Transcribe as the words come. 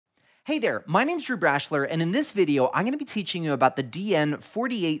Hey there, my name's Brashler, and in this video, I'm going to be teaching you about the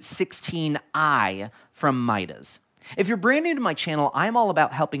DN4816-I from Midas. If you're brand new to my channel, I'm all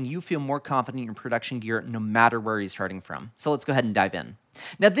about helping you feel more confident in your production gear no matter where you're starting from. So let's go ahead and dive in.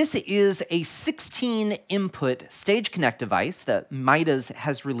 Now this is a 16-input StageCONNECT device that Midas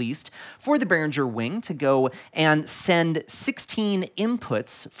has released for the Behringer Wing to go and send 16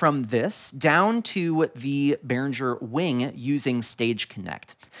 inputs from this down to the Behringer Wing using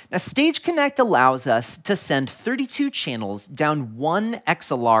StageCONNECT. Now StageCONNECT allows us to send 32 channels down one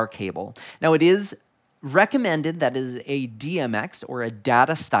XLR cable. Now it is recommended that is a DMX or a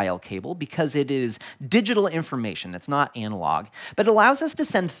data style cable because it is digital information, it's not analog, but it allows us to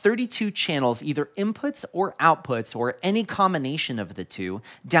send 32 channels, either inputs or outputs or any combination of the two,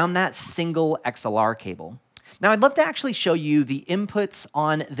 down that single XLR cable. Now I'd love to actually show you the inputs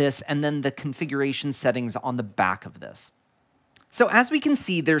on this and then the configuration settings on the back of this. So as we can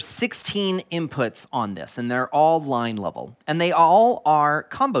see, there's 16 inputs on this, and they're all line level, and they all are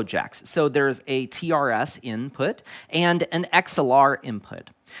combo jacks. So there's a TRS input and an XLR input.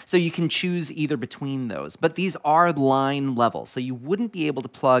 So you can choose either between those, but these are line level, so you wouldn't be able to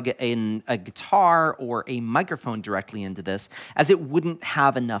plug in a guitar or a microphone directly into this, as it wouldn't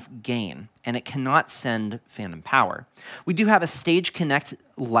have enough gain, and it cannot send phantom power. We do have a StageCONNECT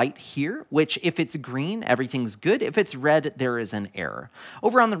light here, which if it's green, everything's good. If it's red, there is an error.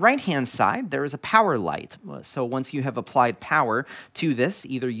 Over on the right-hand side, there is a power light. So once you have applied power to this,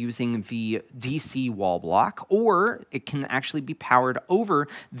 either using the DC wall block, or it can actually be powered over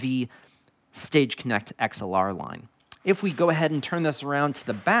the StageCONNECT XLR line. If we go ahead and turn this around to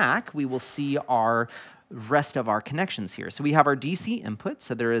the back, we will see our rest of our connections here. So we have our DC input,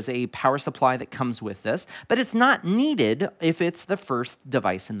 so there is a power supply that comes with this, but it's not needed if it's the first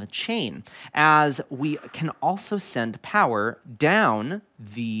device in the chain, as we can also send power down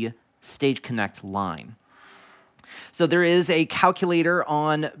the StageCONNECT line. So there is a calculator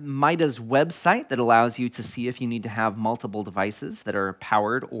on Midas' website that allows you to see if you need to have multiple devices that are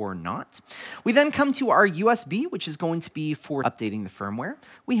powered or not. We then come to our USB, which is going to be for updating the firmware.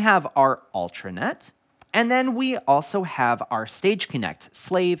 We have our Ultranet. And then we also have our StageCONNECT,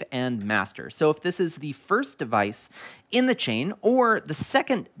 slave and master. So if this is the first device in the chain or the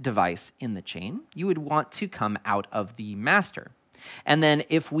second device in the chain, you would want to come out of the master. And then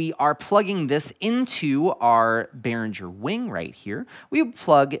if we are plugging this into our Behringer Wing right here, we would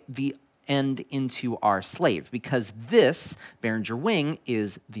plug the end into our slave because this Behringer Wing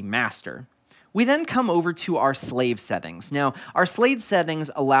is the master. We then come over to our slave settings. Now, our slave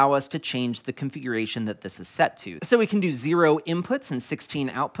settings allow us to change the configuration that this is set to. So we can do 0 inputs and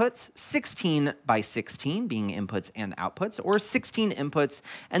 16 outputs, 16 by 16 being inputs and outputs, or 16 inputs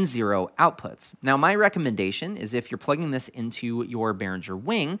and 0 outputs. Now, my recommendation is if you're plugging this into your Behringer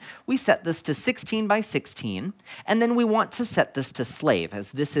Wing, we set this to 16 by 16, and then we want to set this to slave,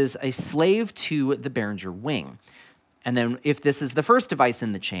 as this is a slave to the Behringer Wing. And then if this is the first device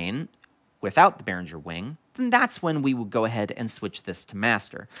in the chain, without the Behringer Wing, then that's when we would go ahead and switch this to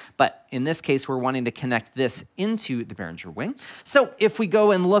master. But in this case, we're wanting to connect this into the Behringer Wing. So if we go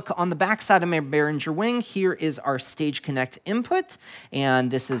and look on the back side of my Behringer Wing, here is our StageCONNECT input,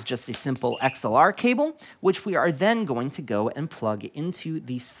 and this is just a simple XLR cable, which we are then going to go and plug into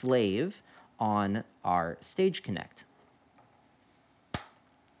the slave on our StageCONNECT.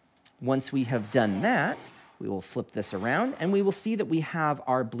 Once we have done that, we will flip this around, and we will see that we have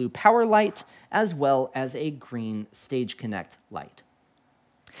our blue power light as well as a green StageCONNECT light.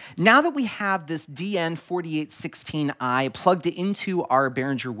 Now that we have this DN4816-I plugged into our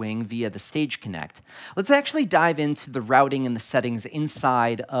Behringer Wing via the StageCONNECT, let's actually dive into the routing and the settings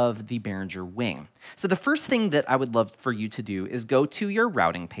inside of the Behringer Wing. So the first thing that I would love for you to do is go to your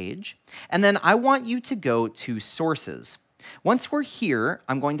routing page, and then I want you to go to Sources. Once we're here,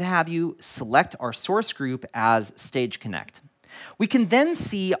 I'm going to have you select our source group as StageCONNECT. We can then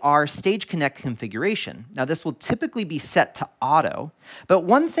see our StageCONNECT configuration. Now, this will typically be set to auto, but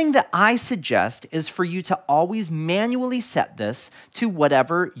one thing that I suggest is for you to always manually set this to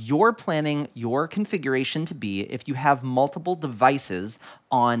whatever you're planning your configuration to be if you have multiple devices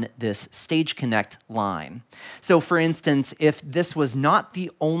on this StageCONNECT line. So for instance, if this was not the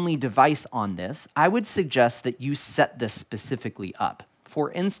only device on this, I would suggest that you set this specifically up.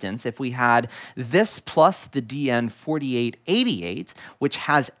 For instance, if we had this plus the DN4888, which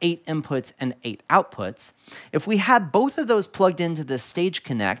has 8 inputs and 8 outputs, if we had both of those plugged into the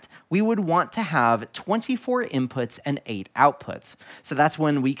StageCONNECT, we would want to have 24 inputs and 8 outputs. So that's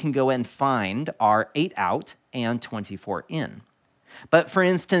when we can go and find our 8 out and 24 in. But for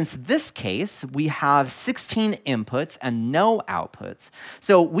instance, this case, we have 16 inputs and no outputs.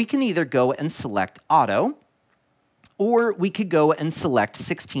 So we can either go and select auto, or we could go and select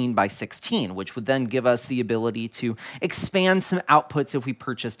 16 by 16, which would then give us the ability to expand some outputs if we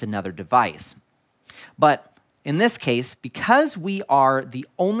purchased another device. But in this case, because we are the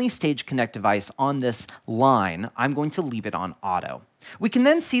only StageCONNECT device on this line, I'm going to leave it on auto. We can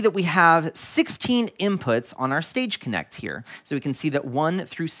then see that we have 16 inputs on our StageCONNECT here. So we can see that 1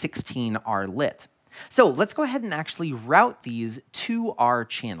 through 16 are lit. So let's go ahead and actually route these to our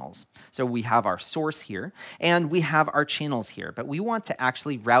channels. So we have our source here, and we have our channels here, but we want to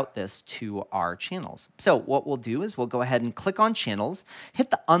actually route this to our channels. So what we'll do is we'll go ahead and click on channels, hit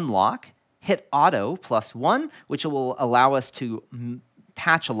the unlock, hit auto +1, which will allow us to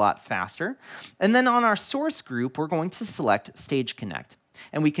patch a lot faster. And then on our source group, we're going to select StageCONNECT.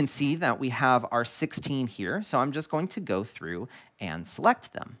 And we can see that we have our 16 here, so I'm just going to go through and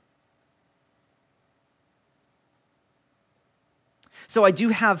select them. So I do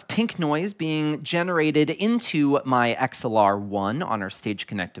have pink noise being generated into my XLR1 on our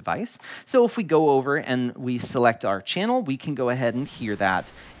StageCONNECT device. So if we go over and we select our channel, we can go ahead and hear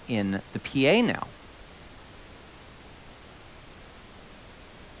that in the PA now.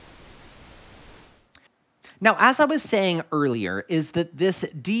 Now, as I was saying earlier, is that this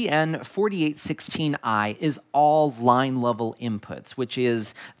DN4816-I is all line level inputs, which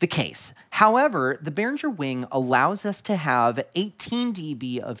is the case. However, the Behringer Wing allows us to have 18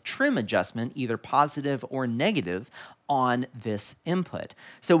 dB of trim adjustment, either positive or negative, on this input.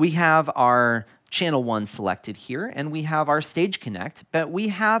 So we have our channel 1 selected here, and we have our StageCONNECT, but we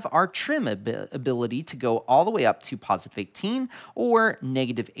have our trim ability to go all the way up to positive 18 or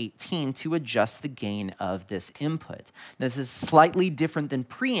negative 18 to adjust the gain of this input. This is slightly different than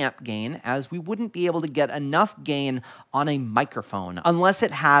preamp gain, as we wouldn't be able to get enough gain on a microphone unless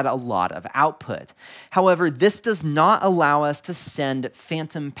it had a lot of output. However, this does not allow us to send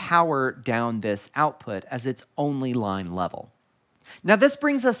phantom power down this output, as it's only line level. Now this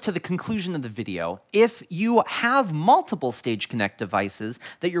brings us to the conclusion of the video. If you have multiple StageCONNECT devices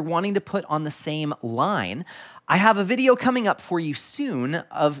that you're wanting to put on the same line, I have a video coming up for you soon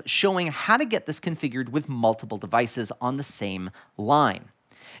of showing how to get this configured with multiple devices on the same line.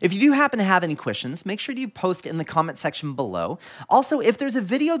 If you do happen to have any questions, make sure you post in the comment section below. Also, if there's a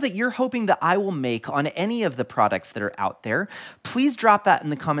video that you're hoping that I will make on any of the products that are out there, please drop that in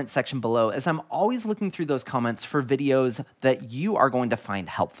the comment section below, as I'm always looking through those comments for videos that you are going to find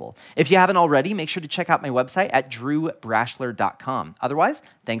helpful. If you haven't already, make sure to check out my website at drewbrashler.com. Otherwise,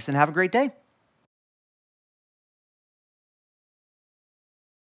 thanks and have a great day.